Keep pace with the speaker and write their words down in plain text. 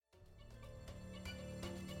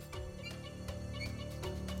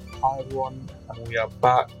Hi everyone, and we are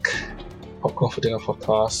back. Popcorn for Dinner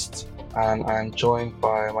podcast, and I'm joined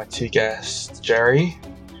by my two guests, Jerry.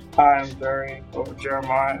 Hi, I'm Jerry, or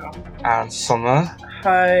Jeremiah. And Summer.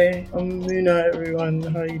 Hi, I'm Muna, everyone.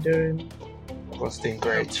 How you doing? Everyone's doing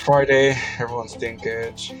great. It's Friday, everyone's doing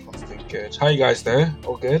good. How you guys doing?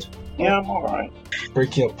 All good? Yeah, I'm alright.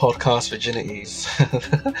 Breaking up podcast virginities.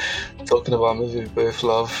 Talking about a movie we both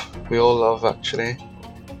love. We all love, actually.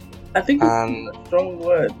 I think it's a strong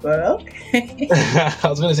word, but okay. I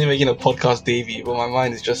was going to say making a podcast debut, but my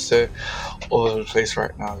mind is just so all over the place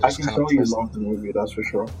right now. I can tell you love the movie, that's for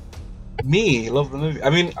sure. Me, love the movie. I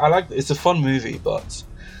mean, it's a fun movie, but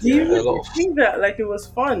do you really think that it was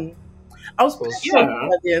fun? I was fun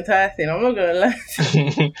about the entire thing. I'm not gonna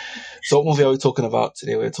lie. So, what movie are we talking about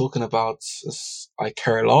today? We're talking about I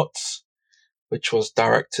Care a Lot, which was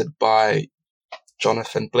directed by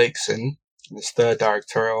Jonathan Blakeson, his third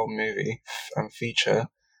directorial movie and feature.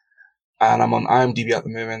 And I'm on IMDb at the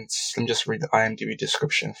moment. Let me just read the IMDb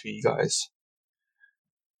description for you guys.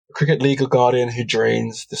 A cricket legal guardian who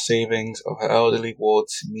drains the savings of her elderly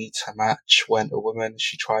wards meets her match when a woman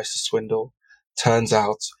she tries to swindle turns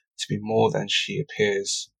out to be more than she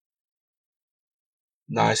appears.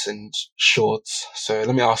 Nice and short. So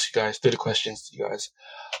let me ask you guys, through the questions to you guys.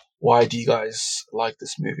 Why do you guys like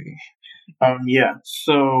this movie?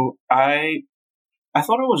 So I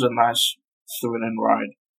thought it was a nice thrilling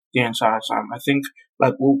ride the entire time. I think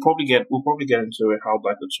we'll probably get into it, how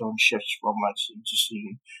the tone shifts from scene to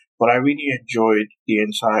scene. But I really enjoyed the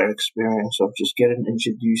entire experience of just getting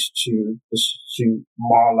introduced to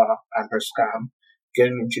Marla and her scam,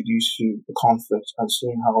 getting introduced to the conflict and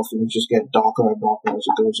seeing how things just get darker and darker as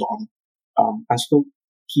it goes on. And still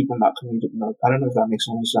keeping that comedic note. I don't know if that makes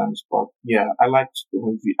any sense, but yeah, I liked the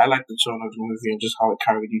movie. I liked the tone of the movie and just how it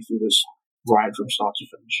carried you through this ride from start to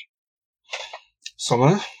finish.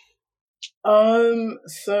 Summer?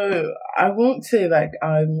 So I won't say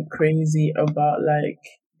I'm crazy about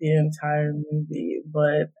the entire movie,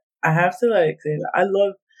 but I have to say that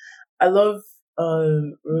I love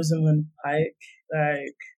Rosamund Pike.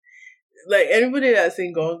 Anybody that's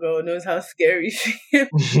seen Gone Girl knows how scary she is.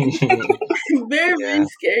 Very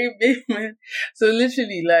scary big man. So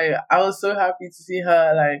literally, I was so happy to see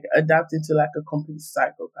her adapt into a complete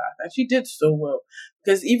psychopath, and she did so well.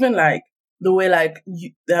 Because even the way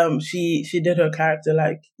she did her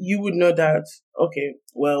character, you would know that, okay,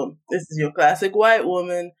 well, this is your classic white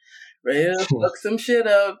woman ready to fuck some shit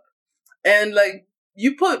up, and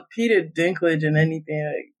you put Peter Dinklage in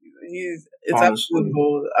anything, it's absolute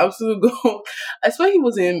gold. I swear he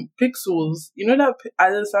was in Pixels. You know that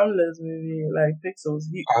Adam Sandler's movie, Pixels.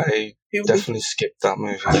 I definitely skipped that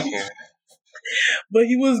movie. Yeah. But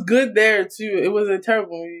he was good there too. It was a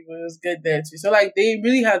terrible movie, but it was good there too. So they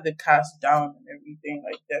really had the cast down and everything.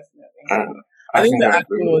 Definitely. I think the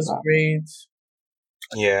acting was great.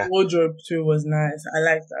 Yeah. The wardrobe too was nice. I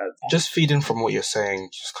like that. Just feeding from what you're saying,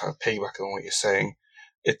 just kind of piggybacking on what you're saying.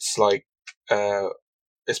 It's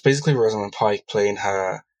it's basically Rosamund Pike playing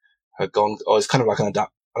her Gone, or it's kind of like an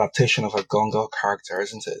adaptation of her Gone Girl character,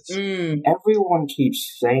 isn't it? Everyone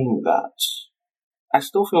keeps saying that. I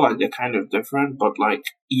still feel like they're kind of different, but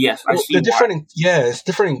yes, I see. They're different. It's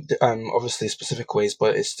different. Obviously specific ways,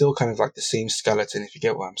 but it's still kind of the same skeleton. If you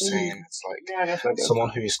get what I'm saying, it's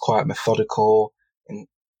someone who is quite methodical, and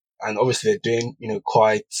obviously they're doing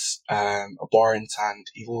quite abhorrent and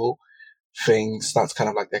evil things. That's kind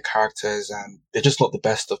of their characters, and they're just not the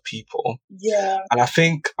best of people. Yeah. And I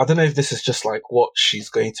don't know if this is just what she's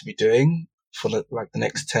going to be doing for the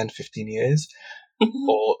next 10, 15 years,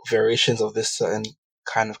 or variations of this certain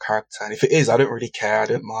kind of character. And if it is, I don't really care. I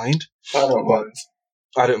don't mind. I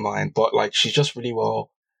don't mind, but she's just really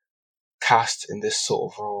well cast in this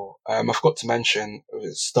sort of role. I forgot to mention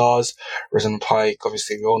it stars Rosamund Pike.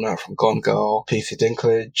 Obviously, we all know her from Gone Girl. Peter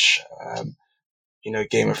Dinklage.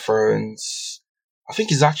 Game of Thrones. I think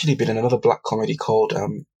he's actually been in another black comedy called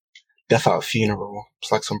Death at a Funeral.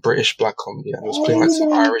 It's some British black comedy, and he was playing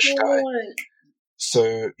some Irish guy.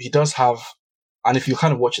 So he does have, and if you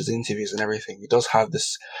kind of watch his interviews and everything, he does have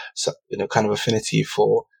this, kind of affinity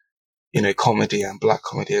for, comedy and black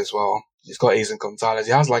comedy as well. He's got Aizen Gonzalez.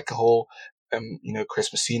 He has a whole,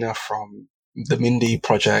 Chris Messina from the Mindy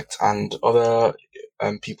Project and other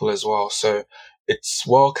people as well. So it's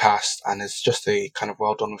well cast and it's just a kind of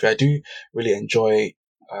well done movie. I do really enjoy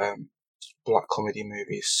black comedy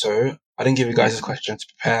movies. So I didn't give you guys a question to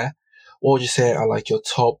prepare. What would you say are your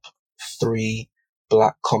top 3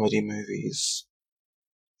 black comedy movies?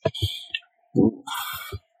 I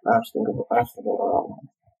have to think about that one.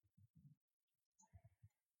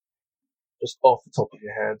 Just off the top of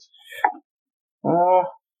your head.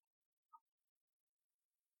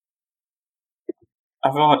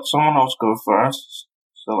 I feel like someone else go first,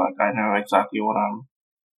 so like I know exactly what I'm.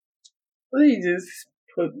 Please just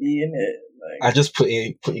put me in it. I Like, just put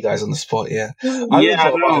you guys on the spot. Yeah, this is I Yeah, I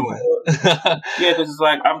love know. Oppenheimer. Yeah, because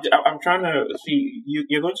like I'm trying to see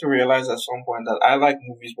you're going to realize at some point that I like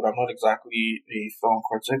movies, but I'm not exactly a film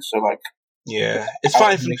critic. So like Yeah, it's I fine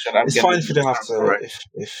want if to make sure that I'm it's getting fine the if you don't have terms to correct.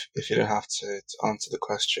 if you don't have to answer the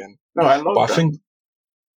question. No, I But love I that. think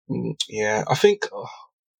I think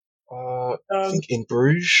I think In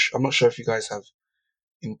Bruges. I'm not sure if you guys have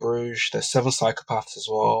In Bruges. There's Seven Psychopaths as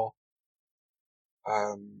well.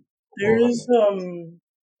 What there other is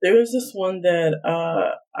there is this one that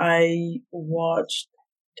I watched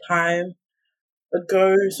time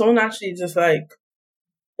ago. Someone actually just like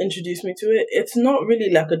introduced me to it. It's not really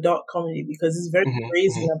like a dark comedy because it's very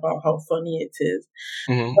brazen about how funny it is,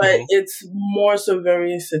 but it's more so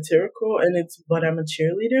very satirical, and it's But I'm a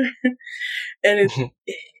Cheerleader, and it's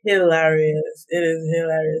hilarious. It is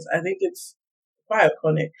hilarious. I think it's quite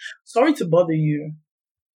iconic. Sorry to bother you.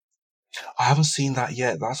 I haven't seen that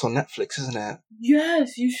yet. That's on Netflix, isn't it?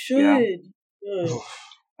 Yes, you should. Yeah. Good.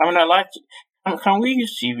 I mean, I like. Can we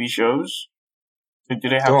use TV shows? Do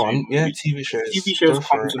they have Go to? on, yeah, TV shows. TV shows Go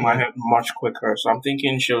come for it. to my head much quicker, so I'm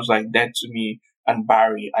thinking shows like Dead to Me and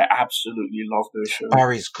Barry. I absolutely love those shows.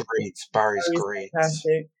 Barry's great. Barry's Barry's great.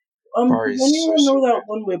 fantastic. Barry's Does anyone so know that good.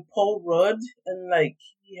 one with Paul Rudd and like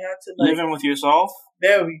he had to like? Living with Yourself.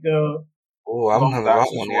 There we go. Oh, I haven't Love heard that of as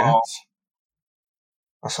that one well. yet.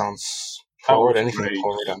 That sounds That forward. was Anything great.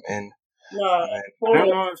 forward, I'm in. Nah, And then, I Paul don't Rudd.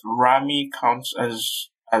 know if Rami counts as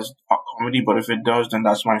a comedy, but if it does, then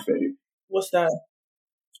that's my favorite. What's that?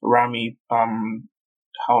 Rami, how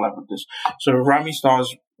will I put this? So Rami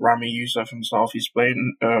stars Rami Youssef himself. He's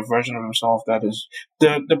playing a version of himself that is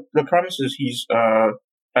the premise is he's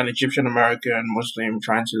an Egyptian American Muslim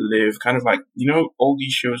trying to live kind of like all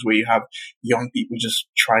these shows where you have young people just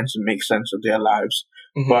trying to make sense of their lives,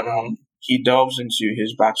 but he delves into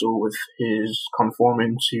his battle with his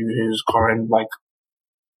conforming to his current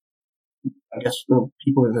I guess the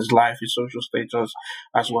people in his life, his social status,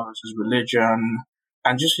 as well as his religion,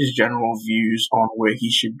 and just his general views on where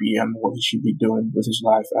he should be and what he should be doing with his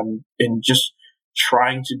life. And in just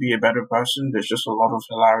trying to be a better person, there's just a lot of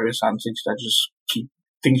hilarious antics that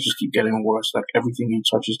things just keep getting worse. Like everything he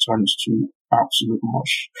touches turns to absolute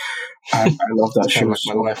mush. And I love that it's show kind of like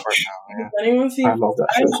so my life much. right now. Yeah. Has anyone seen I love that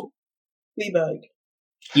show. Fleabag?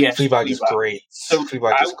 Yes, Fleabag is great. So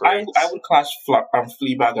Fleabag is great. I would class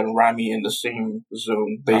Fleabag and Rami in the same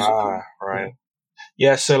zone, basically. Ah, right.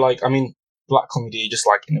 Yeah, so like, I mean, black comedy, just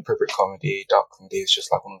like inappropriate comedy, dark comedy is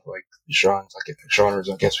just like one of like genres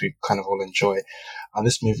I guess we kind of all enjoy. And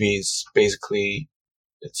this movie is basically,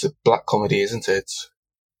 it's a black comedy, isn't it?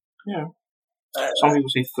 Yeah. Some people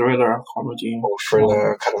say thriller, comedy. Or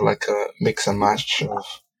thriller, kind of like a mix and match of,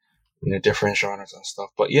 different genres and stuff.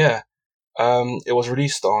 But yeah, it was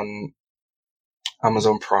released on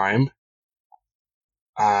Amazon Prime,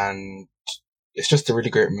 and it's just a really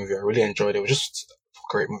great movie. I really enjoyed it. It was just a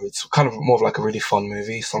great movie. It's kind of more of like a really fun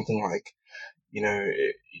movie, something like,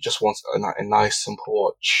 you just want a nice, simple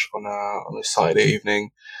watch on a Saturday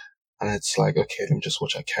evening, and it's like, okay, let me just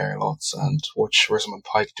watch Carrie Lots and watch Rosamund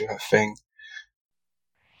Pike do her thing.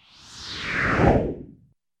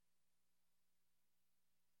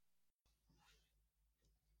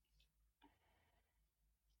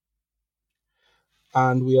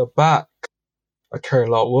 And we are back at Carrie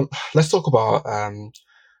Lot. Well, let's talk about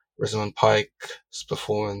Rosamund Pike's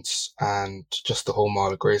performance and just the whole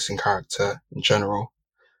Marla Grayson character in general.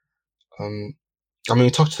 I mean, we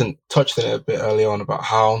touched on it a bit early on about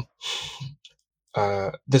how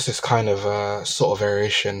this is kind of a sort of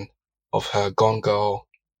variation of her Gone Girl,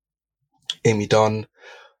 Amy Dunn,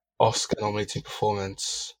 Oscar-nominated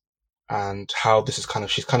performance, and how this is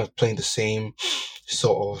she's kind of playing the same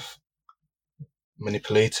sort of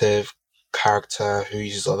manipulative character who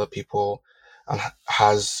uses other people and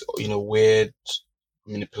has, weird,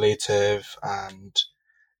 manipulative and,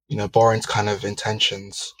 boring kind of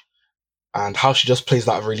intentions, and how she just plays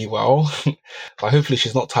that really well. Like, hopefully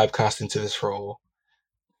she's not typecast into this role,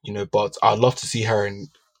 but I'd love to see her in,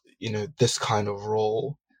 this kind of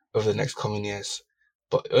role over the next coming years.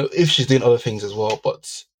 But if she's doing other things as well,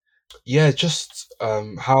 but yeah, just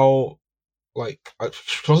how, like,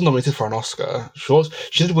 she wasn't nominated for an Oscar.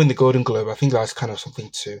 She did win the Golden Globe. I think that's kind of something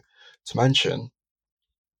to mention.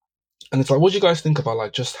 And it's like, what do you guys think about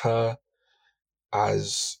like just her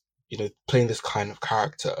as, playing this kind of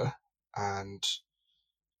character, and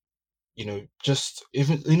just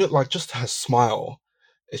even like just her smile.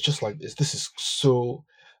 It's just like this is so,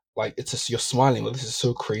 like, you're smiling, but this is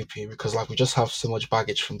so creepy because like we just have so much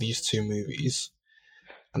baggage from these two movies,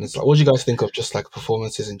 And it's like, what do you guys think of just like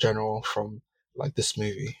performances in general from like this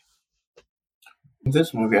movie?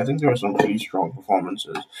 This movie, I think there are some pretty strong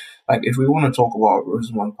performances. Like, if we want to talk about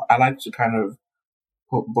Rosamund, I like to kind of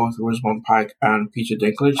put both Rosamund Pike and Peter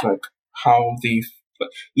Dinklage, like how they,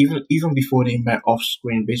 even before they met off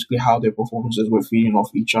screen, basically how their performances were feeding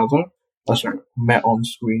off each other. Sorry, met on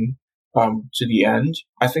screen. To the end,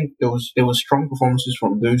 I think there was strong performances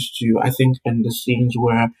from those two. I think in the scenes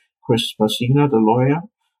where Chris Messina, the lawyer,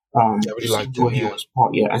 Yeah, I the really scenes liked where him. he Yeah. was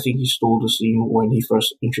part. Yeah, I think he stole the scene when he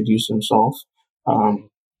first introduced himself. Um,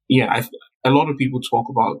 yeah, a lot of people talk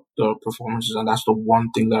about the performances, and that's the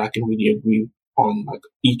one thing that I can really agree on. Like,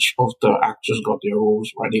 each of the actors got their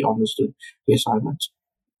roles right; they understood the assignment.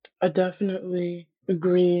 I definitely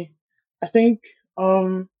agree. I think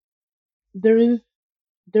there is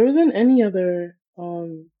there isn't any other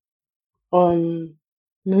um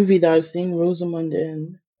movie that I've seen Rosamund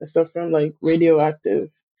in except from like Radioactive.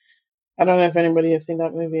 I don't know if anybody has seen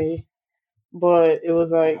that movie, but it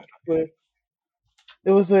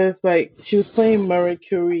was with like she was playing Marie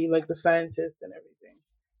Curie, like the scientist and everything.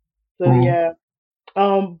 So Mm. yeah,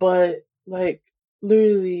 but like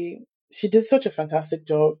literally, she did such a fantastic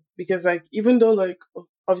job because like even though like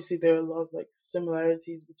obviously there are a lot of like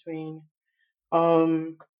similarities between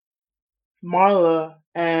um Marla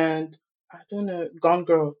and I don't know Gone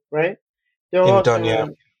Girl, right? There are a Amy lot of Dunn, yeah.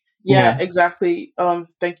 similarities. Yeah, Yeah. exactly.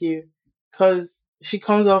 Thank you. Because she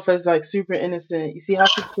comes off as like super innocent. You see how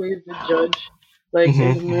she plays the judge, like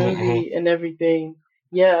in the movie and everything.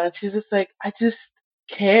 Yeah, and she's just like, I just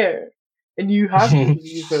care, and you have to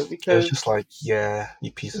believe her It was because just like, yeah,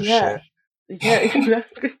 you piece of yeah, shit. yeah,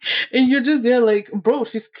 exactly. And you're just there like, bro,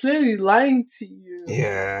 she's clearly lying to you.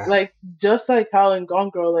 Yeah. Like just like how in Gone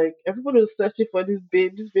Girl, like everybody was searching for this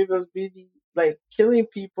babe. This babe was busy like killing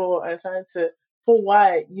people and trying to for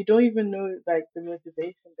why? You don't even know like the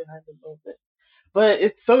motivation behind the movement. But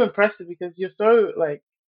it's so impressive because you're so like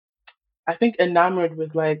I think enamored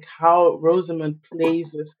with like how Rosamund plays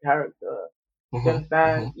this character. You hmm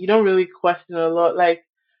understand? hmm You don't really question a lot. Like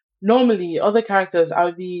normally other characters I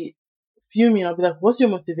would be fuming. I'll be like, "What's your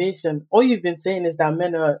motivation?" All you've been saying is that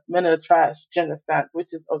men are trash, genocide, which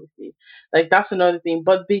is obviously like that's another thing.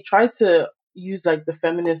 But they try to use like the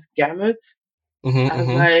feminist gamut as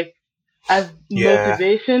hmm like as Yeah.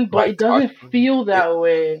 motivation, but it Like, I, doesn't feel it, that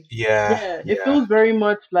way. yeah, Yeah, it yeah, feels very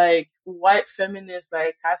much like white feminist,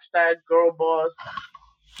 like hashtag girl boss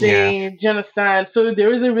yeah. saying genocide. So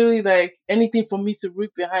there isn't really like anything for me to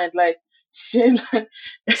root behind. Like shit,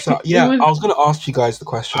 So, it yeah, was I was going to ask you guys the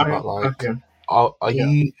question about like, Okay. are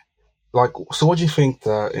Yeah. you like, so what do you think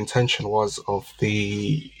the intention was of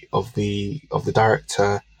the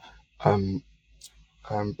director, um,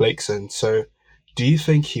 Blakeson? So, do you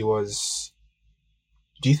think he was,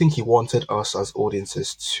 do you think he wanted us as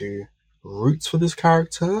audiences to root for this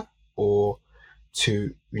character or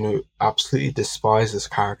to, absolutely despise this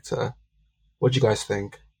character? What do you guys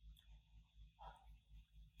think?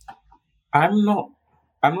 I'm not.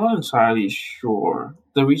 I'm not entirely sure.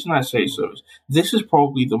 The reason I say so is this is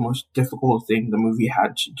probably the most difficult thing the movie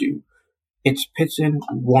had to do. It's pitting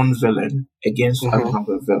one villain against hmm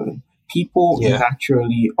another villain. People Yeah.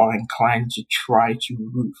 naturally are inclined to try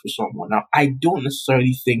to root for someone. Now, I don't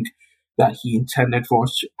necessarily think that he intended for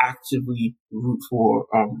us to actively root for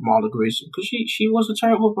Marla Grayson because she was a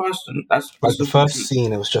terrible person. That's the Like the simple first truth.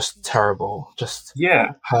 scene, it was just terrible. Just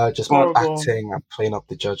Yeah, her just but horrible. acting and playing up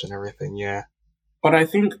the judge and everything. Yeah. But I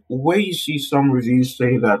think where you see some reviews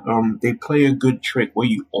say that they play a good trick where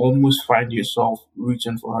you almost find yourself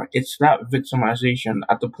rooting for her. It's that victimization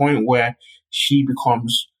at the point where she's gone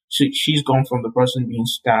from the person being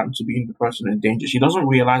stabbed to being the person in danger. She doesn't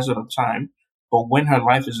realize it at the time, but when her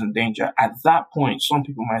life is in danger, at that point, some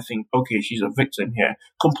people might think, okay, she's a victim here.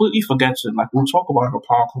 Completely forgets it. Like we'll talk about her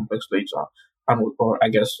power complex later, and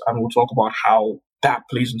we'll talk about how that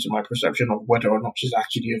plays into my perception of whether or not she's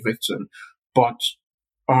actually a victim. But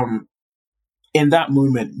um, in that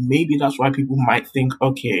moment, maybe that's why people might think,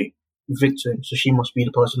 okay, victim, so she must be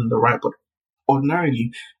the person in the right. But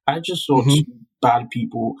ordinarily, I just saw hmm two bad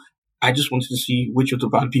people. I just wanted to see which of the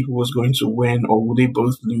bad people was going to win, or would they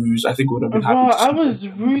both lose? I think we would have been happy Bro, to I see was both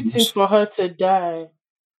of them rooting lose. for her to die.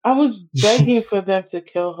 I was begging for them to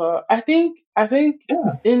kill her. I think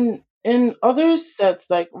Yeah. in other sets,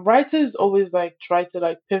 like writers always like try to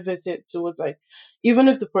like pivot it towards like even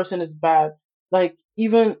if the person is bad, like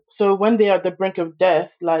even so when they are at the brink of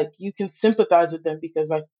death, like you can sympathize with them because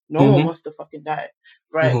like no one Mm-hmm. wants to fucking die.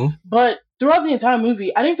 Right. hmm But throughout the entire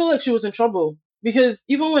movie, I didn't feel like she was in trouble. Because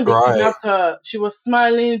even when they Right. kidnapped her, she was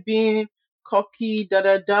smiling, being cocky,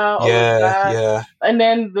 all of Yeah, that. yeah, And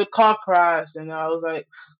then the car crashed, and I was like,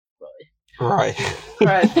 right.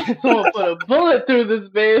 Christ, someone put a bullet through this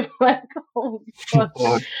babe. Like, holy fuck.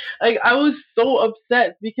 God. Like, I was so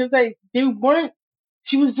upset because, like, they weren't,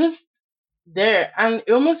 she was just there. And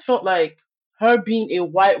it almost felt like her being a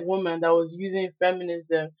white woman that was using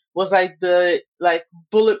feminism was like the, like,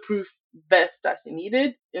 bulletproof vest that she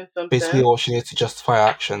needed in some Basically, sense. all she needs to justify her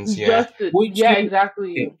actions. Yeah. Justice. Would Yeah, you?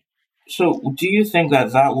 exactly. So, do you think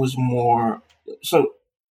that that was more so?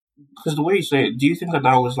 Because the way you say it, do you think that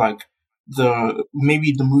that was like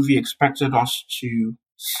maybe the movie expected us to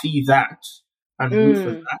see that and root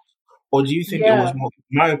for Mm, that, or do you think it was yeah. more?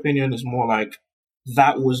 My opinion is more like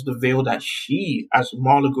that was the veil that she, as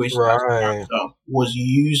Marla Grayson as a Right. character, was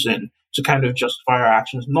using to kind of justify her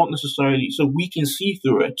actions, not necessarily so we can see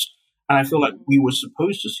through it. And I feel like we were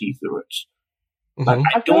supposed to see through it. Like Hmm.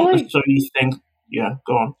 I I feel don't like necessarily think. Yeah,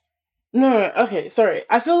 go on. no, okay, sorry.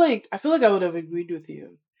 I feel like I would have agreed with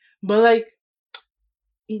you, but like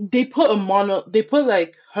they put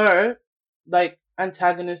like her like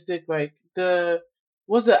antagonistic, like the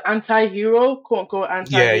was the anti-hero, quote unquote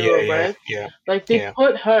Yeah, yeah, anti-hero, yeah, right? yeah, Like they yeah.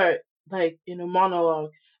 put her like in a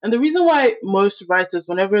monologue. And the reason why most writers,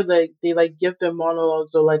 whenever like they like give their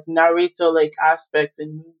monologues or like narrator like aspects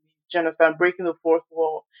in movies, Jennifer breaking the fourth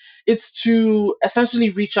wall, it's to essentially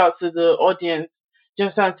reach out to the audience,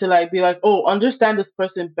 just to like be like, oh, understand this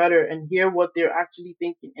person better and hear what they're actually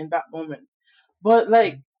thinking in that moment. But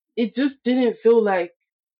like it just didn't feel like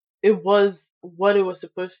it was what it was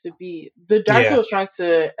supposed to be. The director Yeah. was trying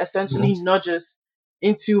to essentially Mhm. nudge us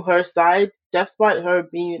into her side, despite her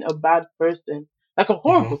being a bad person, like a Hmm.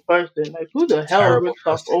 horrible person. Like who the hell Terrible rips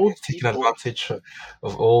off person. old He's taking people? advantage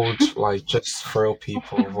of old, like, just frail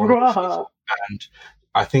people, vulnerable Bruh. people. And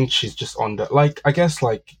I think she's just under, like, I guess,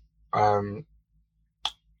 like, um,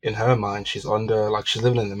 in her mind, she's under, like, she's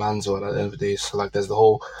living in the man's world at the end of the day. So, like, there's the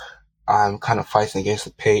whole, kind of fighting against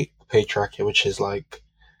the patriarchy, which is, like,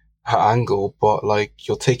 her angle, but, like,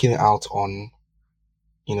 you're taking it out on,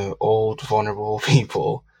 old, vulnerable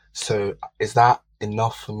people. So, is that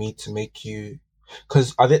enough for me to make you?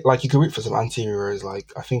 Because I think, like, you can root for some anti-heroes.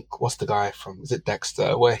 Like, I think, what's the guy from? Is it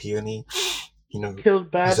Dexter? Where he only, Kills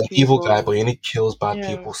he's bad an evil guy, people. but he only kills bad Yeah.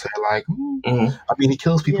 people. So, like, Mhm. I mean, he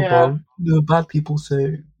kills people, Yeah. but bad people.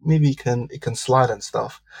 So maybe it can slide and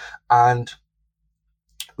stuff. And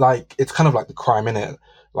like, it's kind of like the crime in it.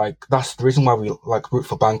 Like, that's the reason why we like root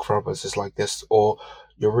for bank robbers is like this, or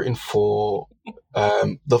you're rooting for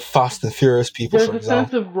the Fast and Furious people, There's for a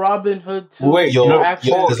sense example. of Robin Hood to Wait, the You're, no, there's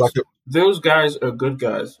action. like pause. Those guys are good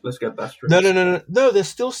guys. Let's get that straight. no, they're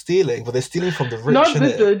still stealing, but they're stealing from the rich, Not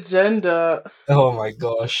this innit? agenda. Oh my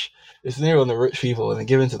gosh. It's near on the rich people and they're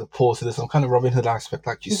giving to the poor, so there's some kind of Robin Hood aspect,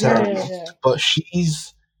 like you Yeah, said. Fair yeah, enough. yeah. But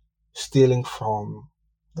she's stealing from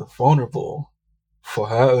the vulnerable for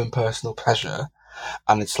her own personal pleasure.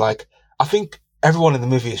 And it's like, I think everyone in the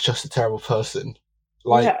movie is just a terrible person.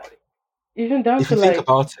 Like, Yeah. Even down if to you think like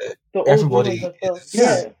about it, the old woman everybody herself. is, Yeah.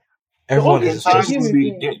 Yeah. The everyone old The woman is entire is a just, human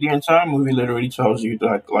movie, being. the entire movie literally tells you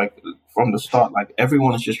that, like, from the start, like,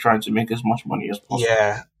 everyone is just trying to make as much money as possible.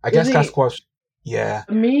 yeah, I You guess that's see, quite, yeah,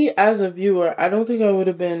 me as a viewer, I don't think I would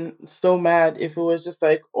have been so mad if it was just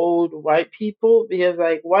like old white people because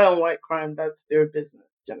like white on white crime, that's their business,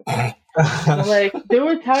 Jennifer. But like they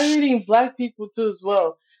were targeting black people too as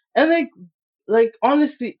well. And like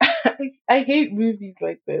honestly, I hate movies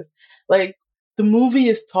like this. Like the movie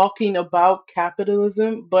is talking about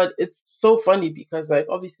capitalism, but it's so funny because like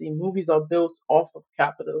obviously movies are built off of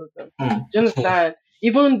capitalism. Mm. Do you understand?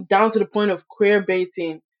 Even down to the point of queer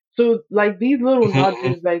baiting. So like these little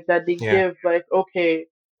nudges like that they yeah, give like okay,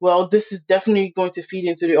 well this is definitely going to feed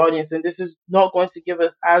into the audience and this is not going to give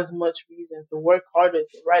us as much reason to work harder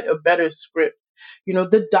to write a better script.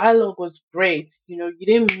 The dialogue was great. You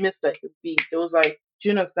didn't miss like a beat. It was like, do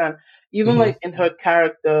you understand? Even hmm like in her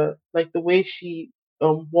character, like the way she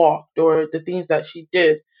walked or the things that she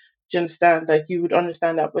did, do you understand? Like you would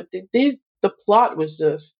understand that. But the plot was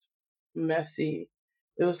just messy.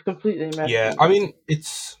 It was completely yeah. messy. I mean,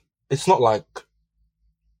 it's not like,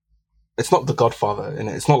 it's not The Godfather, and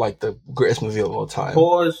it's not like the greatest movie of all time.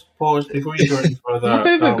 Pause before you go any further.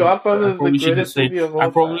 Why The Godfather I is the probably shouldn't greatest say. movie of I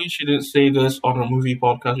all probably time. shouldn't say this on a movie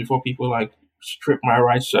podcast before people like strip my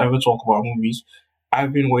rights to ever talk about movies.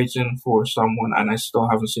 I've been waiting for someone, and I still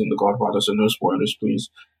haven't seen The Godfather, so no spoilers, please.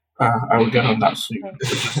 I will get on that soon.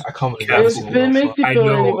 So just I can't believe you haven't If seen careful. The it makes Godfather. you I feel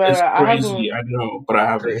any know it's better, I crazy. haven't. I know, but I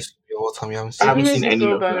haven't. Greatest movie of all time. You haven't I seen If it haven't it. seen makes you any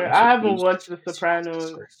feel of better, them. I So haven't please. watched The It's Sopranos.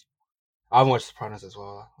 disgraceful. I haven't watched Sopranos as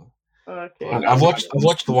well. Okay, But Like, I've I'm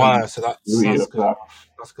watched The Wire, so that's read that's of good that. enough.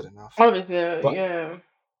 That's good enough. obviously, But yeah.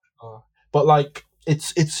 uh, But like,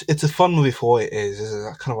 it's a fun movie for what it is. This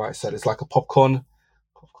is kind of what I said. It's like a popcorn.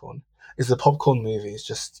 It's a popcorn movie. It's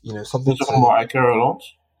just You're something talking to. about I Care a Lot?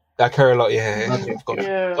 I care a lot. Yeah, Okay, I've got yeah.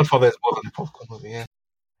 Yeah. Godfather is more than a popcorn movie. Yeah.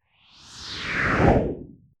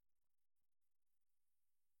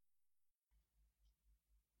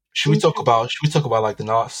 Should we talk about like the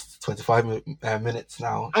last 25 minutes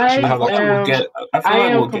now? Should we I have I feel like? like we'll am get. I feel I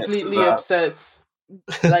like am we'll get to completely that. upset.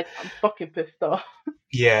 Like I'm fucking pissed off.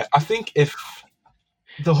 Yeah, I think if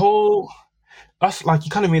the whole that's like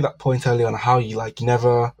you kind of made that point earlier on how you like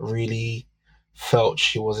never really felt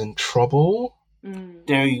she was in trouble,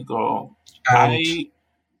 There you go. and I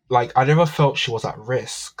like I never felt she was at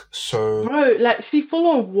risk. So Bro, like she full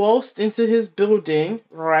on waltzed into his building,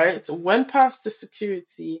 right? Went past the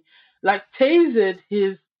security, like tasered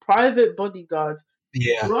his private bodyguard,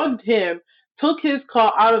 yeah, drugged him, took his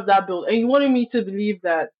car out of that building, and you wanted me to believe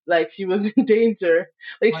that like she was in danger.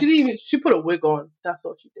 Like she like didn't even she put a wig on. That's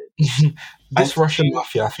all she did. I this Russian think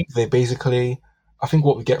mafia. I think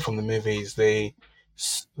what we get from the movies, they're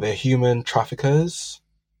human traffickers.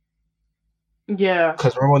 Yeah.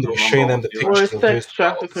 Because remember when they were showing them the Or pictures of those sex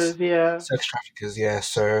girls, traffickers, yeah. sex traffickers, yeah.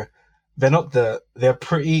 So they're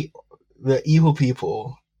evil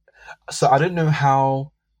people. So I don't know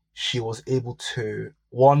how she was able to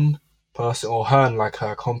one person or her and like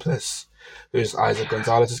her accomplice, who's Isaac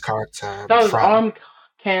Gonzalez's character, That was Fran. arm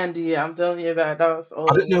candy, I'm telling you that was all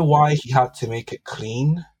I don't know why he had to make it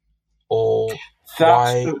clean or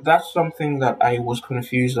that's why. that's something that I was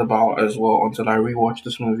confused about as well until I rewatched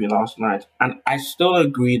this movie last night, and I still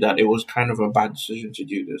agree that it was kind of a bad decision to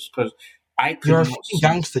do this because I could You're a not fucking see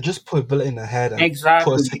gangster. Just put a bullet in the head and put a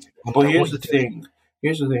exactly. six on But what here's you the do. thing.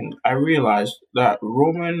 Here's the thing. I realized that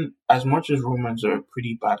Roman, as much as Roman's a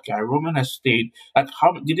pretty bad guy, Roman has stayed. Like,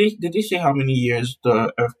 how did they say how many years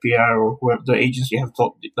the FBI or whoever the agency have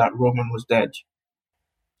thought that Roman was dead?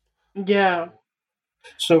 Yeah.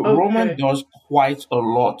 So Roman Okay. does quite a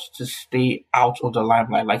lot to stay out of the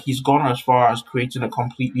limelight. Like he's gone as far as creating a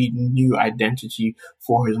completely new identity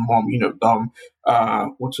for his mom.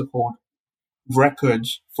 What's it called?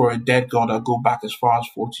 Records for a dead girl that go back as far as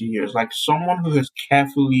 40 years. Like someone who has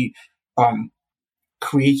carefully um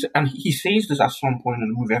created, and he says this at some point in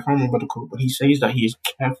the movie. I can't remember the quote, but he says that he has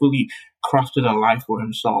carefully crafted a life for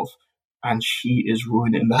himself, and she is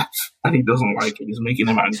ruining that, and he doesn't like it. He's making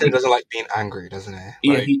him He said he angry. doesn't like being angry, doesn't he?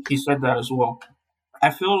 Yeah, Like, he said that as well.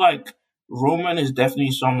 I feel like Roman is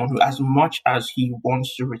definitely someone who, as much as he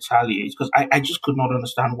wants to retaliate, because I just could not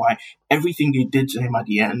understand why everything they did to him at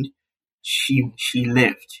the end, she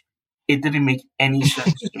lived. It didn't make any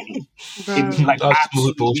sense to me. It made Bro. like that's complete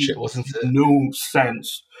absolutely bullshit, wasn't it? no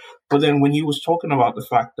sense. But then when he was talking about the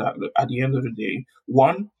fact that look, at the end of the day,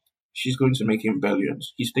 one, she's going to make him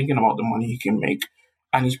billions. He's thinking about the money he can make,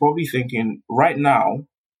 and he's probably thinking right now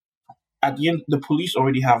at the end, the police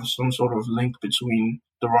already have some sort of link between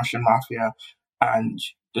the Russian mafia and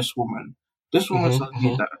this woman. This woman Mm-hmm,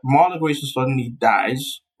 suddenly, mm-hmm. Marla Grayson suddenly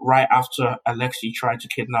dies right after Alexei tried to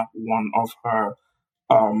kidnap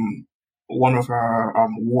um, one of her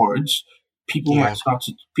wards, Yeah. people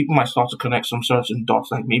might start to connect some certain dots.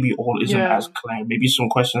 Like maybe all isn't Yeah. as clear. Maybe some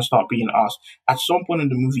questions start being asked. At some point in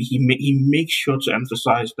the movie, he makes sure to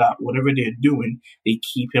emphasize that whatever they're doing, they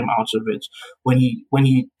keep him out of it. When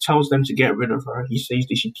he tells them to get rid of her, he says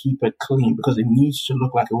they should keep it clean because it needs to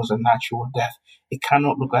look like it was a natural death. It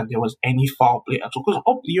cannot look like there was any foul play at all. Because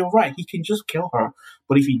you're right, he can just kill her.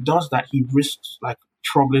 But if he does that, he risks like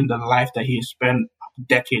troubling the life that he has spent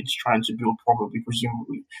decades trying to build, probably,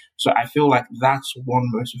 presumably. So I feel like that's one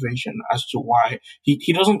motivation as to why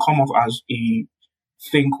he doesn't come off as a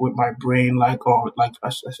think with my brain, like, or like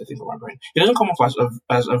as I think with my brain. He doesn't come off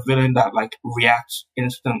as a villain that like reacts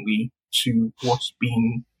instantly to what's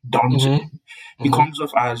being done to Mm-hmm, him. He mm-hmm. comes off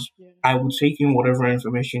as I would take in whatever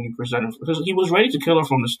information you presented because he was ready to kill her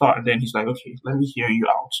from the start, and then he's like, okay, let me hear you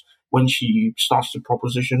out. When she starts to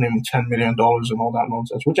proposition him $10 million and all that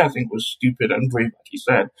nonsense, which I think was stupid and brave, like he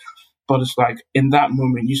said. But it's like in that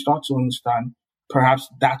moment, you start to understand perhaps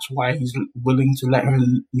that's why he's willing to let her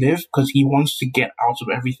live because he wants to get out of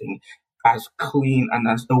everything as clean and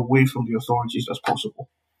as away from the authorities as possible.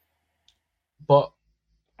 But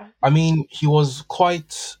I mean, he was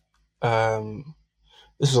quite.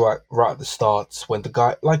 This is like right at the start when the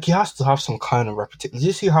guy, like, he has to have some kind of reputation. Did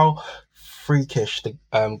you see how freakish the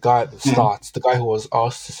guy at the start, the guy who was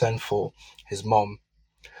asked to send for his mom?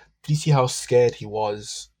 Did you see how scared he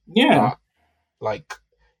was? Yeah. That, like,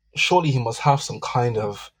 surely he must have some kind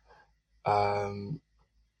of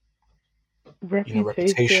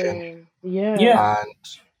reputation. Yeah. Yeah.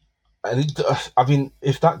 And I mean,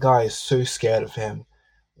 if that guy is so scared of him,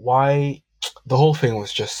 why the whole thing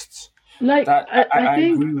was just Like That I I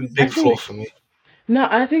think agree with I you. big flaw think for me. no,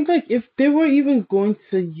 I think like if they were even going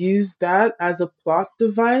to use that as a plot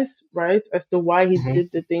device, right, as to why he Hmm. did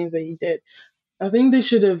the things that he did, I think they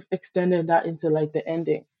should have extended that into like the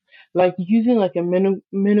ending, like using like a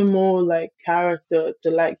minimal like character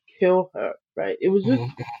to like kill her, right? Hmm.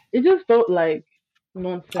 It just felt like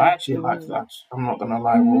I nonsense. actually It like was that. I'm not gonna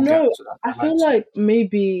lie. We'll get no. to that. I I feel liked it. like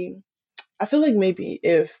maybe I feel like maybe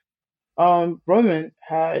if Roman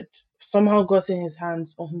had somehow gotten his hands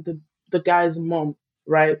on the guy's mom,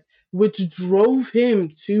 right, which drove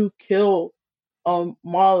him to kill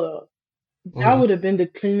Marla, that Hmm. would have been the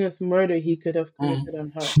cleanest murder he could have Mm. committed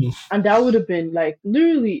on her. And that would have been like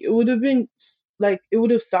literally it would have been like it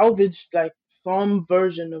would have salvaged like some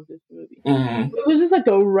version of this movie. Mm. It was just like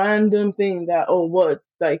a random thing that oh what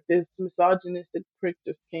like this misogynistic prick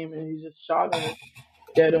just came and he just shot her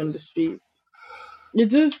dead on the street. It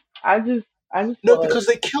just I just No, felt like because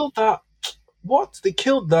they killed that. What they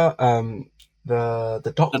killed the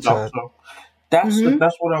The doctor doctor. mhm.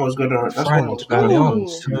 That's what I was gonna. That's what I friend was gonna early go on.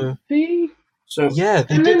 Oh, into. So see, So yeah,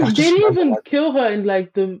 they and did. I then they just didn't remember even like kill her in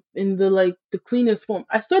like the cleanest form.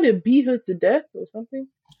 I thought they beat her to death or something.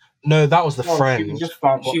 no, that was the no, she was friend. just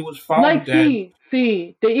found. But She was found Like, dead.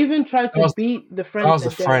 they even tried that to was beat the that friend was to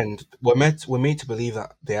the death. friend. We're made to believe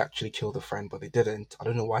that they actually killed the friend, but they didn't. I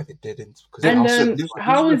don't know why they didn't. Because the And house So then, was like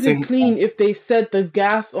this is how the is it thing. clean if they set the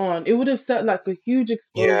gas on? It would have set like a huge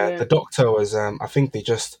yeah, the explosion. doctor was. I think they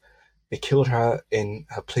killed her in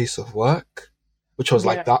her place of work, which was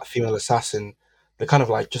like Yeah, that female assassin. They kind of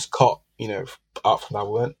like just caught out from that.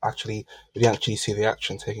 We didn't actually see the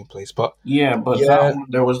action taking place, but Yeah, but that yeah, one,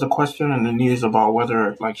 there was the question in the news about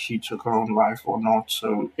whether like she took her own life or not.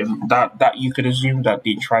 So that you could assume that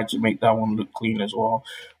they tried to make that one look clean as well.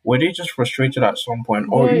 Were they just frustrated at some point,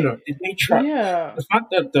 or but did they try? yeah, The fact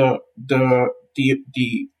that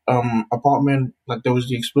the apartment, like there was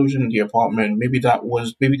the explosion in the apartment, maybe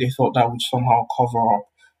they thought that would somehow cover up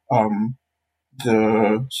um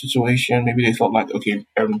the situation. Maybe they felt like okay,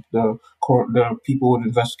 the people would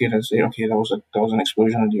investigate and say okay, there was an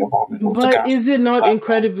explosion in the apartment or the but gas. is it not I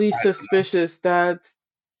incredibly don't know. suspicious that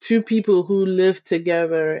two people who live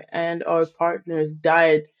together and are partners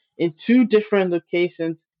died in two different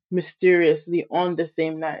locations mysteriously on the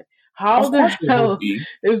same night? How Of the course it would hell be,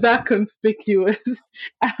 is that conspicuous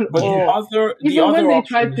at but all? the Even when other they option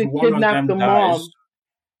tried is to one of kidnap them the dies. mom,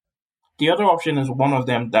 The other option is one of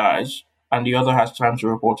them dies, and the other has time to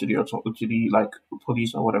report to to the like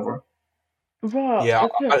police or whatever. bro, yeah.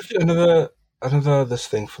 it's I a, think another this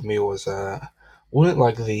thing for me was wouldn't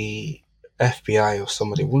like the FBI or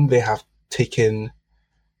somebody wouldn't they have taken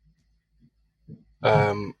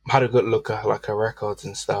had a good look at like her records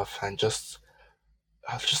and stuff and just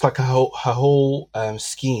like her whole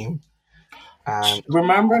scheme and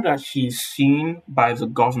Remember that she's seen by the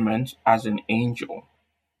government as an angel.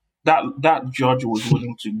 That judge was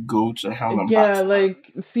willing to go to hell and back yeah, for her.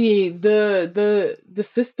 like see the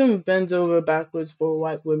system bends over backwards for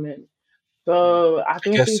white women. So I I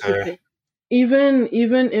don't guess think you so. can even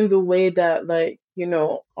in the way that like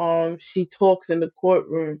she talks in the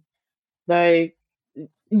courtroom, like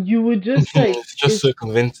you would just like It's just so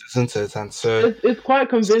convincing, isn't it? And it's quite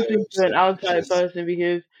convincing to so an outside vicious. person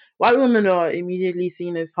because white women are immediately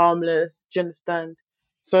seen as harmless. Do you understand?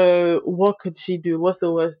 So what could she do? What's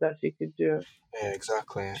the worst that she could do? Yeah,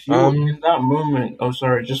 exactly. She in that moment. Oh,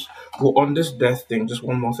 sorry. Just well, on this death thing. Just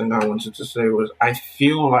one more thing I wanted to say was I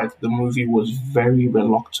feel like the movie was very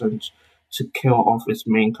reluctant to kill off its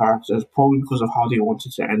main characters, probably because of how they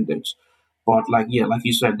wanted to end it. But like yeah, like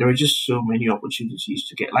you said, there are just so many opportunities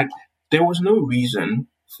to get. Like there was no reason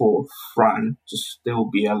for Fran to still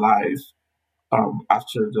be alive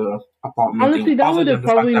after the apartment thing, Honestly, that other would than have the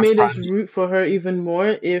fact probably that made us Fran. root for her even more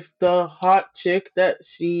if the hot chick that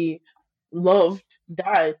she loved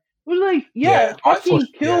died. We're like, yeah, Yeah, fucking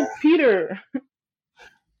kill Peter.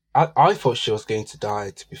 I thought she was going to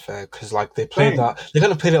die. To be fair, because like Same. they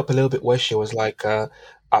kind of played it up a little bit where she was like at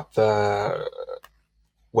the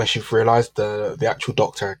when she realized the actual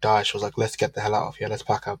doctor had died. She was like, "Let's get the hell out of here. Let's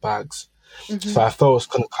pack our bags." So Hmm. I thought it was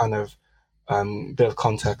gonna kind of bit of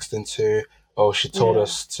context into she told Yeah,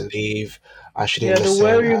 us to leave and she didn't yeah. The listen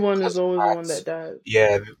worry and one is has always the one that bags. dies.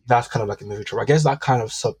 Yeah, that's kind of like a movie trope. I guess that kind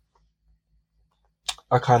of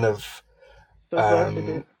I kind of Subverted um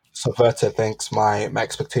it. subverted thinks my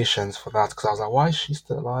expectations for that because I was like, why is she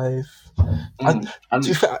still alive? And to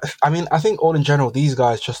be And fair, I mean, I think all in general, these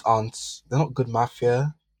guys just aren't. They're not good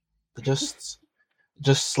mafia. They're just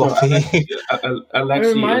no, sloppy. It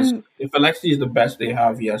Alexi is remind if Alexi is the best they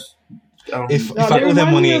have, yes, if No, I they owe them remind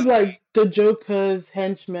me money, of like the Joker's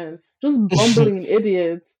henchmen, just bumbling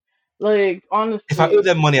idiots. Like if I owe honestly,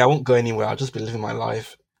 them money, I won't go anywhere. I'll just be living my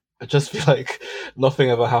life. I just feel like nothing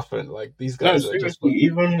ever happened. Like these No, guys are just seriously,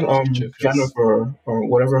 even bunch of jokers. Jennifer or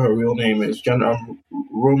whatever her real name is,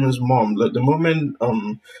 Roman's mom. Like the moment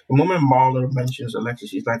Marla mentions Alexis,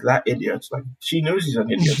 she's like that idiot. Like she knows he's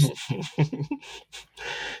an idiot.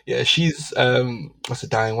 Yeah, she's what's it,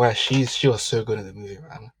 Diane West? She was so good in the movie,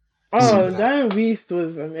 man. So oh, good at Diane Reese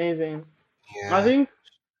was amazing. I yeah. think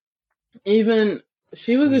even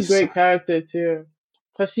she was a Reese. great character too,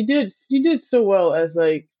 cause she did so well as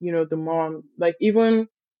like the mom. Like even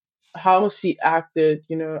how she acted.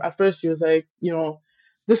 At first she was like,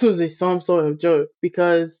 this was some sort of joke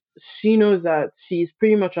because she knows that she's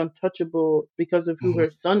pretty much untouchable because of who Mhm.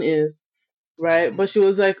 her son is, right? But she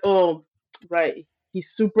was like, oh, right, he's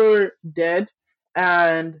super dead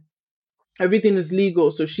and everything is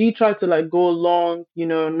legal. So she tried to like go along,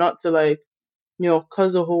 not to like,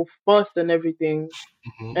 cause a whole fuss and everything.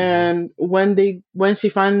 Mhm. Mhm. And when she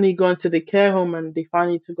finally got to the care home and they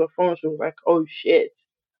finally took her phone, she was like, oh shit,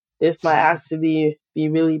 this might actually be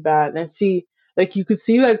really bad. And see, like you could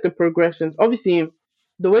see like the progressions. Obviously,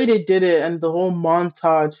 the way they did it and the whole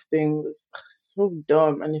montage thing was so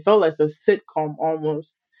dumb, and it felt like a sitcom almost.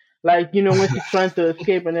 Like when she's trying to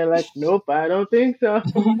escape, and they're like, "Nope, I don't think so."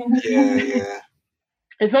 Yeah, yeah.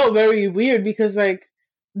 It felt very weird because like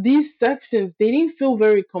these sections they didn't feel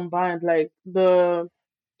very combined. Like the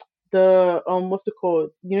what's it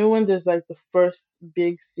called? When there's like the first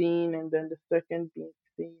big scene and then the second big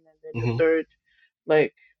scene and then the Mhm. third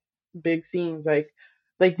like big scenes like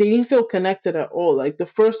they didn't feel connected at all. Like the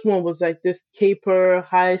first one was like this caper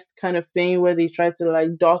heist kind of thing where they tried to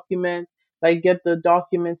like document like get the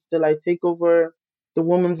documents to like take over the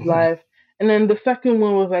woman's Mhm. life. And then the second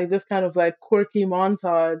one was like this kind of like quirky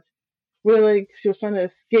montage where like she was trying to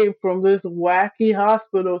escape from this wacky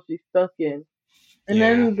hospital she's stuck in. And Yeah.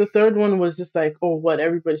 then the third one was just like, oh, what?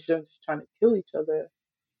 Everybody's just trying to kill each other.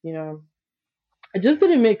 You know, it just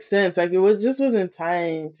didn't make sense. Like it was just wasn't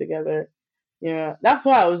tying together. That's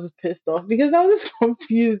why I was just pissed off because I was just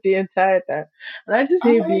confused the entire time, and I just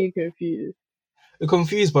hate I being confused.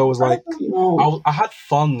 Confused, but it was I like don't know. I had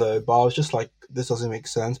fun though, but I was just like, this doesn't make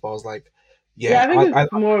sense. But I was like, Yeah, yeah, I think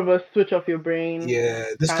it's more of a switch off your brain yeah,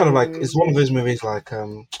 this kind kind of of like it's one of movie. those movies like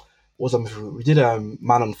what was that movie? We did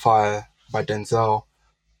Man on Fire by Denzel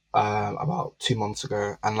about 2 months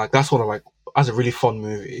ago, and like that's one of like that's a really fun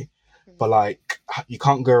movie, but like you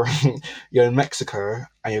can't go around, you're in Mexico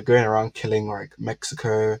and you're going around killing like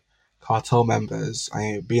Mexico cartel members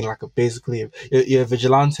and you're being like a basically you're a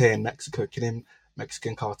vigilante in Mexico killing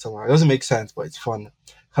Mexican cartel. It doesn't make sense, but it's fun.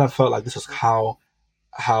 Kind of felt like this was how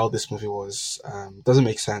this movie was. Doesn't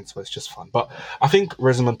make sense, but it's just fun. But I think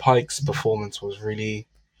Rosamund Pike's performance was really,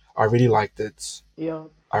 I really liked it. Yeah,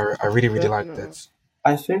 I really really liked definitely. it.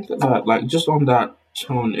 I think that like just on that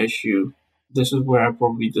tone issue, this is where I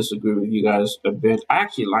probably disagree with you guys a bit. I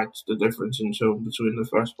actually liked the difference in tone between the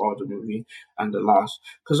first part of the movie and the last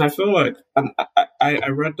because I feel like and I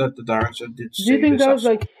read that the director did Do you say think this that at was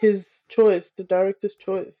like his choice, the director's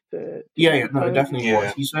choice to yeah, yeah, do no, it color? definitely was.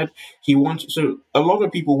 Yeah. He said he wanted. So a lot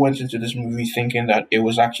of people went into this movie thinking that it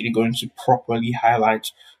was actually going to properly highlight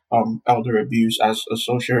elder abuse as a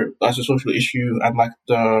social issue and like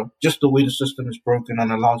the just the way the system is broken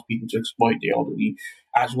and allows people to exploit the elderly,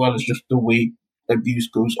 as well as just the way abuse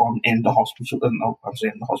goes on in the hospital. No, I'm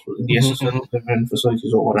saying the hospital, in the Hmm. assisted living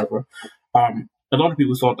facilities or whatever. A lot of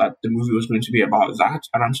people thought that the movie was going to be about that,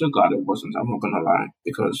 and I'm so glad it wasn't. I'm not gonna lie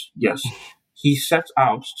because yes, he set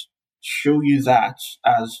out to show you that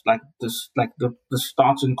as like this like the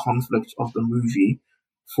starting conflict of the movie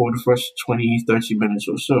for the first 20, 30 minutes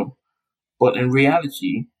or so. But in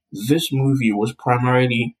reality, this movie was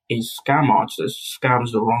primarily a scam artist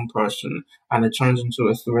scams the wrong person and it turns into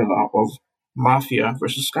a thriller of mafia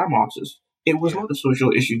versus scam artist. It was Yeah. not a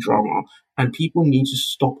social issue drama, and people need to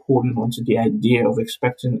stop holding on to the idea of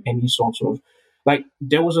expecting any sort of like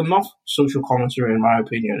there was enough social commentary in my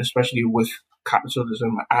opinion, especially with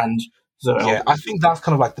capitalism and the Yeah, I think that's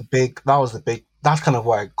kind of like that's kind of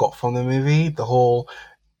what I got from the movie. The whole,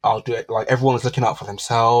 I'll do it, like everyone was looking out for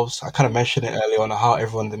themselves. I kind of mentioned it earlier on how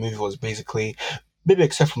everyone in the movie was basically, maybe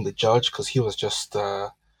except from the judge, because he was just, I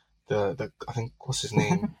think, what's his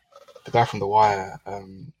name? The guy from The Wire.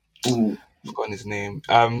 elderly. Forgotten his name.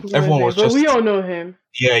 Forgot his Everyone name, was but we just, all know him.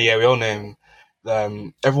 yeah, we all know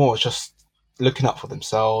him. Everyone was just looking out for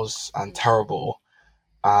themselves and terrible.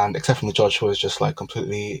 And except from the judge who was just like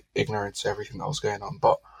completely ignorant to everything that was going on.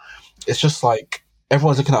 But it's just like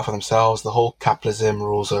everyone's looking out for themselves. The whole capitalism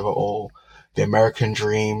rules over all. the American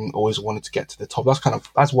dream, always wanted to get to the top.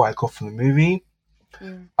 That's what I got from the movie.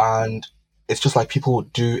 Mm. And it's just like people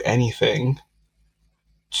would do anything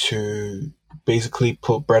to basically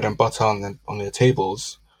put bread and butter on their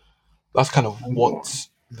tables. That's kind of what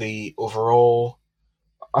the overall.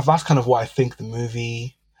 That's kind of what I think the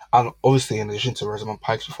movie, and obviously in addition to Rosamund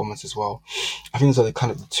Pike's performance as well, I think those are the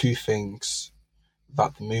kind of the two things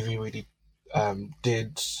that the movie really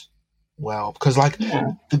did well. Because like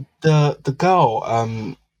Yeah. the girl,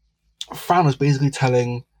 Fran was basically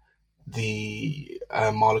telling the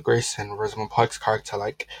Marla Grayson, Rosamund Pike's character,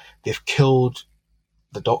 like, they've killed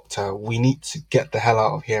the doctor. We need to get the hell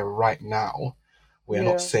out of here right now. We're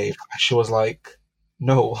not Yeah. safe. And she was like,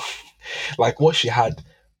 no. Like what she had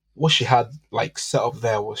like set up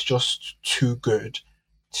there was just too good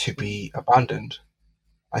to be abandoned.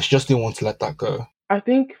 And she just didn't want to let that go. I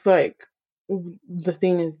think like the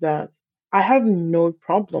thing is that I have no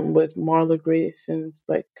problem with Marla Grayson's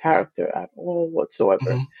like character at all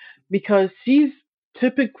whatsoever, Hmm. because she's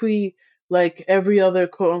typically like every other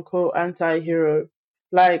quote unquote anti-hero.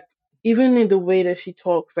 Like even in the way that she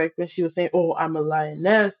talks, like when she was saying, "Oh, I'm a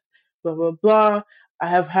lioness," blah blah blah. I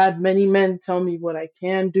have had many men tell me what I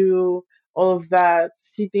can do. All of that.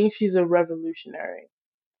 She thinks she's a revolutionary.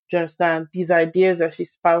 Do you understand? These ideas that she's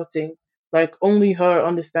spouting, like only her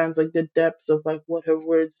understands like the depths of like what her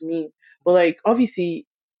words mean. But like obviously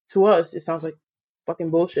to us it sounds like fucking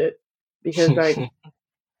bullshit. Because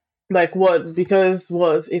like what? Because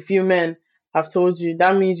what if few men have told you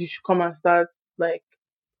that means you should come and start like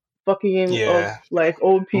fucking up Yeah. like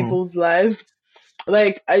old Mm. people's lives.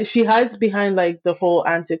 Like she hides behind like the whole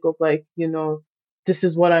antic of like, this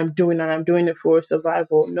is what I'm doing and I'm doing it for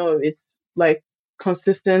survival. No, it's like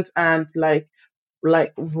consistent and like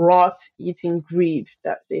rot eating greed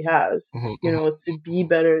that she has, Hmm. Hmm. to be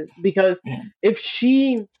better. Because Yeah. if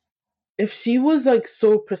she if she was like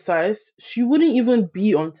so precise, she wouldn't even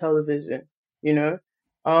be on television, you know,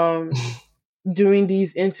 um, doing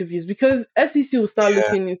these interviews, because SEC will start Yeah.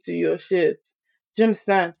 looking into your shit. Do you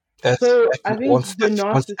understand? That's So I think the once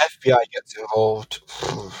narcissist. the FBI gets involved.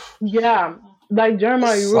 Yeah, like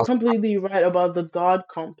Jeremiah, you That's, were that's, completely right about the God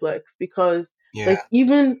complex, because yeah. like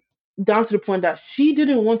even down to the point that she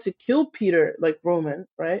didn't want to kill Peter like Roman,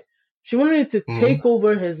 right? She wanted to Hmm. take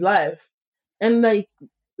over his life. And like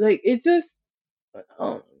it just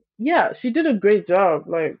um yeah, she did a great job.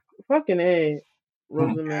 Like fucking A, Mm. Yeah.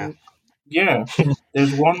 Rosamund. Yeah.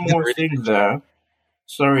 There's one He did a more really thing good job. there.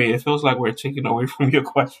 Sorry, it feels like we're taking away from your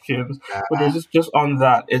questions, but Nah. there's just on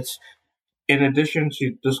that. It's in addition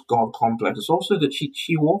to this God complex, it's also that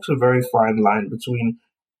she walks a very fine line between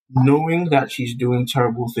knowing that she's doing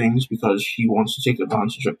terrible things because she wants to take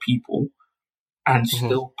advantage of people and Hmm.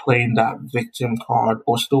 still playing that victim card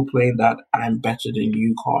or still playing that I'm better than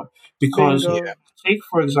you card. Because Yeah. Bingo. take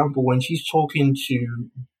for example when she's talking to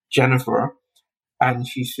Jennifer and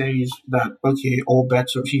she says that okay, all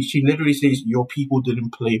bets are she literally says your people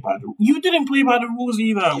didn't play by the rules. You didn't play by the rules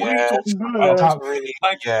either. What are you Yeah. talking about? Bruh. That really.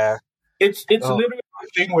 Like Yeah. it's Oh literally the gosh.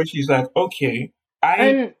 thing where she's like, okay, I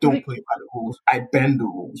And don't like play by the rules. I bend the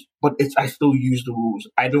rules, but it's I still use the rules.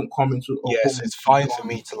 I don't come into a Yes, home it's with fine for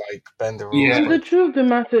me guns. to like bend the rules, Yeah, but the but truth of the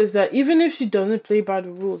matter is that even if she doesn't play by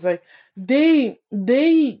the rules, like they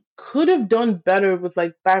could have done better with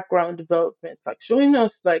like background development, like showing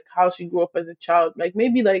us like how she grew up as a child, like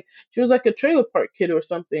maybe like she was like a trailer park kid or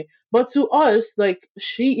something. But to us, like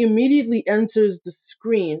she immediately enters the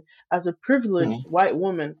screen as a privileged mm. white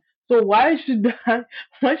woman. So why should I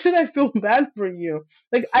why should I feel bad for you?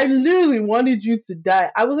 Like I literally wanted you to die.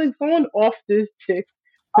 I was like someone off this chick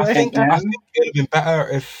right now. I Again, think it'd have been better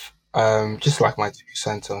if just like my 2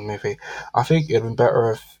 cents on the movie, I think it'd been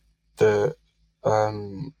better if the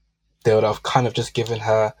um they would have kind of just given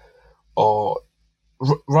her, or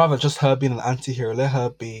rather just her being an anti-hero, let her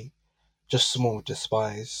be just someone we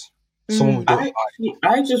despise, someone we Mm. don't like.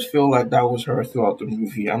 I just feel like that was her throughout the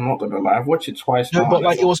movie. I'm not gonna lie. I've watched it twice No, now, but and I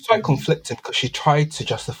like it don't. was quite conflicting because she tried to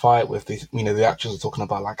justify it with these, the actors were talking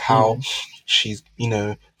about like how Mm, she's,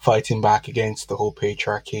 fighting back against the whole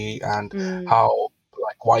patriarchy and Mm. how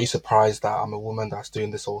like why are you surprised that I'm a woman that's doing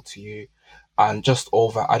this all to you, and just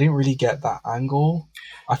all that. I didn't really get that angle.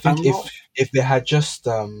 I think I'm not. if they had just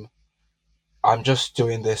I'm just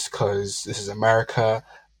doing this because this is America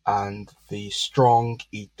and the strong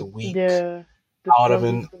eat the weak. Yeah, the I would have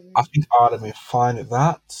struggle been. for I me. think I would have been fine with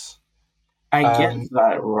that. I get Um,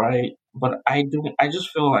 that right, but I don't. I just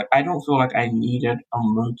feel like I don't feel like I needed a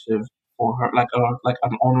motive for her, like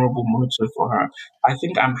an honorable motive for her. I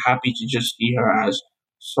think I'm happy to just see her as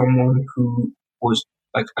someone who was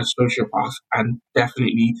like a sociopath and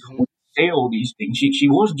definitely mhm. say all these things. She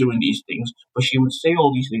was doing these things, but she would say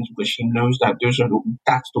all these things because she knows that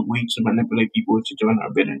that's the way to manipulate people into doing her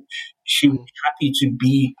bidding. She would be happy to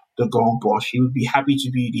be the girl boss. She would be happy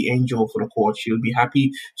to be the angel for the court. She would be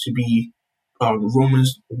happy to be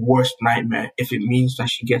Roman's worst nightmare if it means that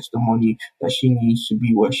she gets the money that she needs to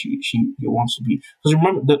be where she wants to be. Because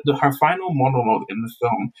remember, her final monologue in the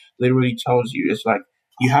film literally tells you, it's like,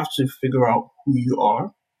 you have to figure out who you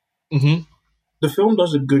are. Mm-hmm. The film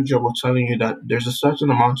does a good job of telling you that there's a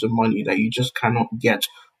certain amount of money that you just cannot get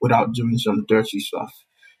without doing some dirty stuff.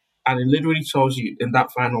 And it literally tells you in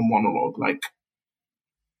that final monologue, like,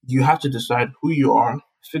 you have to decide who you are,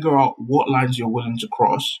 figure out what lines you're willing to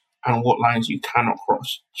cross and what lines you cannot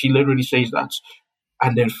cross. She literally says that,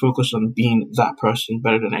 and then focus on being that person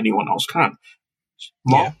better than anyone else can.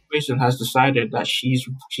 Mark Mason has decided that she's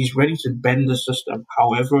ready to bend the system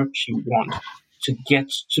however she wants to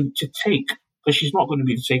get to take. Because she's not going to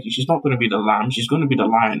be the taker. She's not going to be the lamb. She's going to be the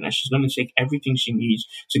lioness. She's going to take everything she needs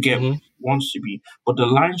to get where she wants to be. But the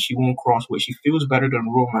line she won't cross, where she feels better than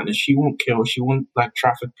Roman, is she won't kill. She won't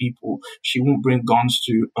traffic people. She won't bring guns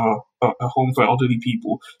to a home for elderly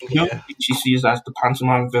people. The only thing she sees as the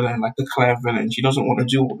pantomime villain, like the Claire villain. She doesn't want to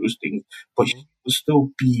do all those things, but she will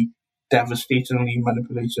still be devastatingly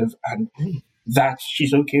manipulative, and that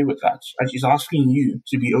she's okay with that, and she's asking you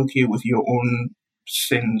to be okay with your own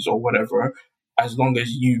sins or whatever, as long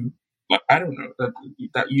as you, I don't know,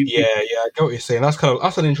 that you. Yeah, I get what you're saying.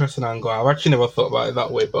 That's an interesting angle. I've actually never thought about it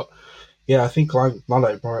that way, but yeah, I think now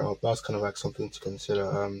that you brought it up, that's kind of like something to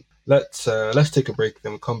consider. Let's take a break,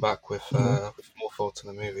 then we'll come back with more thoughts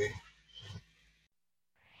on the movie.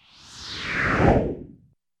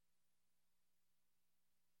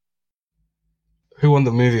 Who won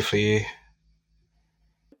the movie for you?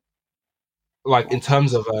 Like, in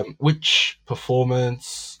terms of which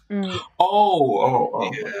performance?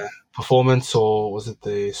 Performance, or was it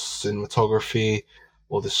the cinematography,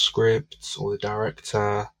 or the script, or the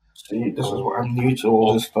director? See, this is what I'm new to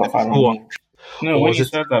all this stuff. I don't know. No, when you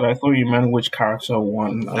said that, I thought you meant which character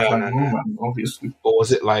won. I was Roman, obviously. Or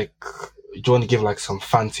was it like, do you want to give like some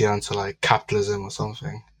fancy answer, like capitalism or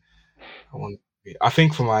something? I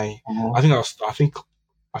think for my, I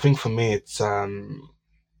think for me it's I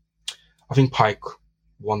think Pike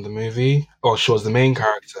won the movie, or she was the main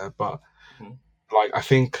character, but like, I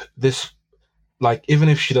think this, like, even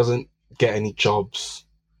if she doesn't get any jobs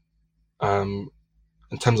in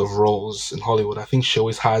terms of roles in Hollywood, I think she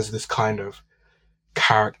always has this kind of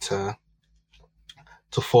character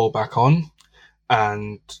to fall back on,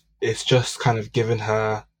 and it's just kind of given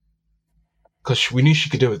her, because we knew she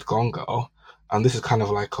could do it with Gone Girl, and this is kind of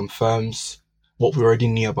like confirms what we already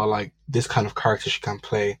knew about like this kind of character she can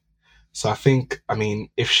play. So I think, I mean,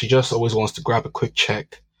 if she just always wants to grab a quick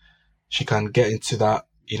check, she can get into that,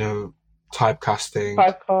 typecasting,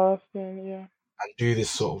 and do this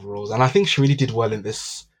sort of roles. And I think she really did well in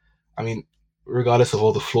this. I mean, regardless of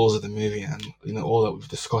all the flaws of the movie and, all that we've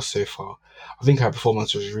discussed so far, I think her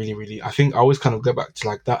performance was really, really, I think I always kind of go back to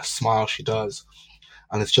like that smile she does,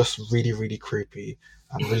 and it's just really, really creepy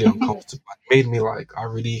and really uncomfortable. It made me like, I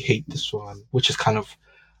really hate this woman, which is kind of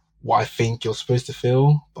what I think you're supposed to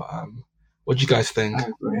feel. But what do you guys think?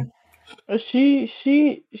 She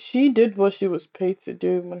did what she was paid to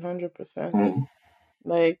do 100%.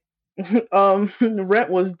 Like, rent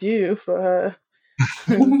was due for her.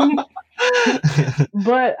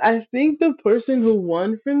 But I think the person who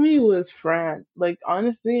won for me was Fran. Like,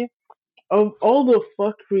 honestly, of all the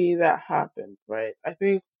fuckery that happened, right? I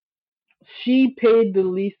think she paid the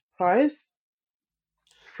least price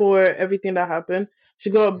for everything that happened. She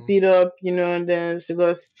got beat up, and then she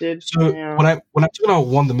got stitched. So when I talk about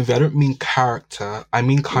won the movie, I don't mean character. I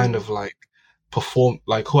mean kind of like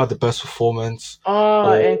like who had the best performance.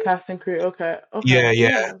 And cast and crew. Okay.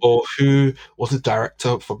 Yeah. Or who was the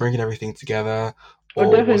director for bringing everything together? Or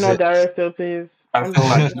definitely not director, please. I feel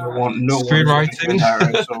like no one screenwriting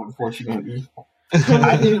director, unfortunately.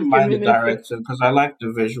 I didn't mind the director because I liked the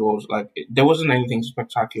visuals. Like, there wasn't anything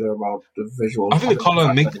spectacular about the visuals. I think the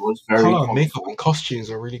color, makeup, and costumes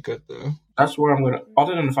are really good, though. That's where I'm gonna.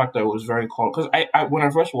 Other than the fact that it was very cool, because I when I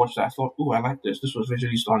first watched it, I thought, "Ooh, I like this. This was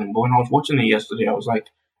visually stunning." But when I was watching it yesterday, I was like,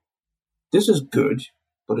 "This is good,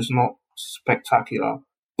 but it's not spectacular."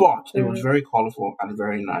 But it was very colorful and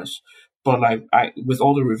very nice. But like, with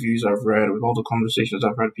all the reviews I've read, with all the conversations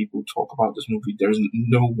I've heard people talk about this movie, there's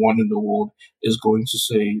no one in the world is going to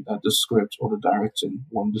say that the script or the directing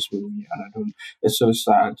won this movie, and I don't. It's so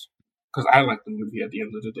sad because I like the movie at the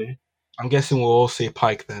end of the day. I'm guessing we'll all say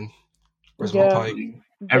Pike then. Pike.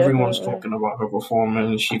 everyone's Definitely. talking about her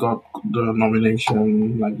performance. She got the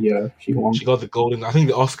nomination. Like, yeah, she won. She got the golden. I think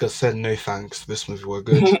the Oscars said no thanks. This movie were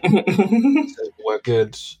good. Said we're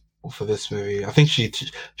good for this movie. I think she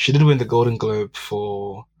did win the Golden Globe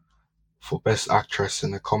for Best Actress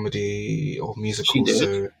in a Comedy or She Musical. did.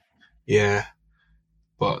 So yeah,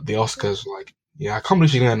 but the Oscars, like, yeah, I can't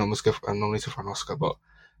believe she didn't get nominated for an Oscar. But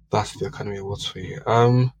that's the Academy Awards for you.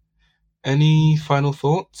 Any final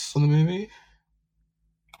thoughts on the movie?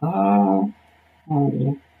 Oh,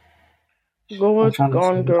 Go I'm watch trying to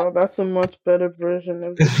Gone think. Girl. That's a much better version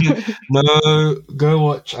of this. No, go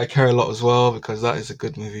watch I Care a Lot as well, because that is a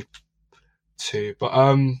good movie too. But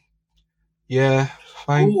yeah,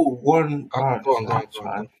 fine. Oh, one. Go on, go on, That's go on, go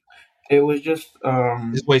fine. on. It was just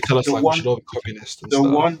This way, tell us the like we one should all be communist and the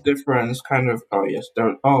stuff. one difference kind of, oh yes,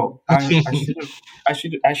 there, I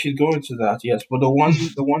should go into that, yes, but the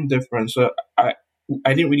one difference, I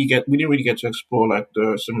didn't really get we didn't really get to explore like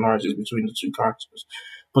the similarities between the two characters,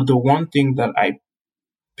 but the one thing that I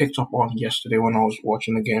picked up on yesterday when I was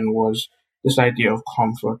watching again was this idea of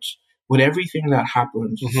comfort. With everything that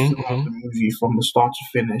happens throughout the movie from the start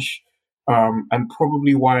to finish, and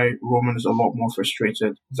probably why Roman is a lot more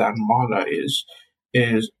frustrated than Marla is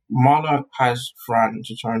Marla has Fran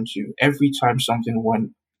to turn to every time something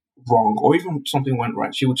went wrong or even something went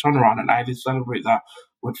right. She would turn around and either celebrate that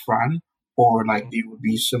with Fran or like they would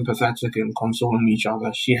be sympathetic and consoling each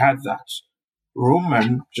other. She had that.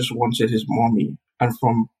 Roman just wanted his mommy. And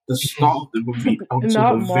from the start of the movie until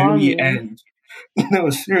Not the very mommy. end, no,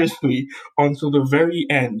 seriously, until the very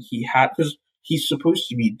end, he had, because he's supposed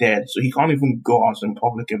to be dead, so he can't even go out in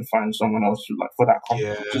public and find someone else to, like, for that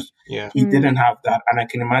Yeah, comfort. Just yeah, he didn't have that, and I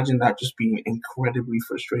can imagine that just being incredibly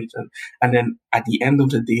frustrating. And then at the end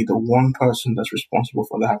of the day, the one person that's responsible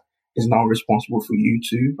for that is now responsible for you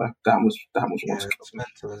too. Like that was what's yeah. killed It's me.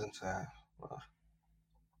 mental, isn't it?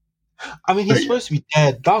 I mean, But he's yeah, supposed to be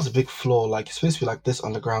dead. That was a big flaw. Like, he's supposed to be like this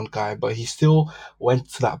underground guy, but he still went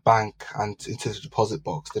to that bank and into the deposit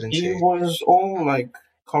box, didn't he he? was all like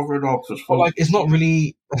covered up as But full. like, it's not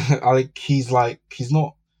really like he's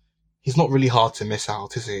not really hard to miss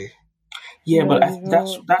out, is he? Yeah, but No, he's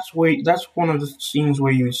not. that's one of the scenes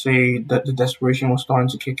where you say that the desperation was starting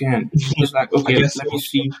to kick in. It's like, I okay, guess let me so.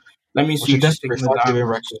 see, let me Once see you're if she's taking desperate, the start doing diamonds.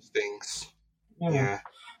 reckless things. Yeah, Yeah,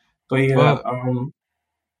 but yeah, but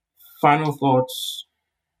final thoughts.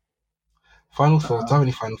 final thoughts. Do I Uh, have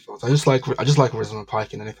any final thoughts? I just like Rosamund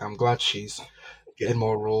Pike in anything. I'm glad she's getting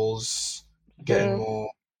more roles, getting Yeah. more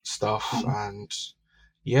stuff, and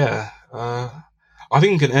yeah. I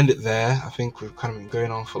think we can end it there. I think we've kind of been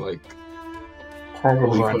going on for like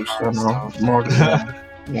Probably over an close hour to and now, stuff. more than that.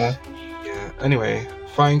 Yeah, Yeah. Anyway,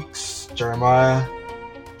 thanks Jeremiah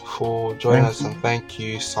for joining thank us, and you. thank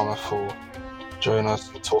you Summer for joining us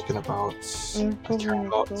and talking about No I Care problem a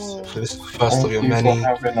Lot. at all. For this first of Thank your you for many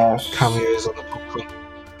having us. cameos on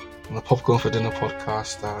the Popcorn for Dinner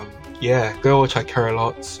podcast. Yeah, go watch I Care a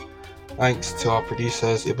Lot. Thanks to our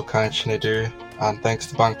producers Ibuka and Chinedu, and thanks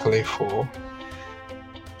to Bankole for.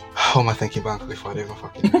 How am I thanking Bankole for? I don't even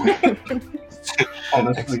fucking know. Thanks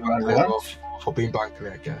Honestly, to like Bankole as what? well for being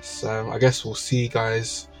Bankole, I guess. I guess we'll see you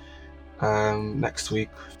guys next week.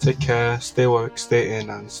 Take care, stay woke, stay in,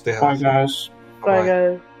 and stay Bye, healthy. guys. Bye, Bye bye.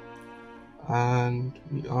 guys. And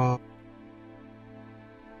we are.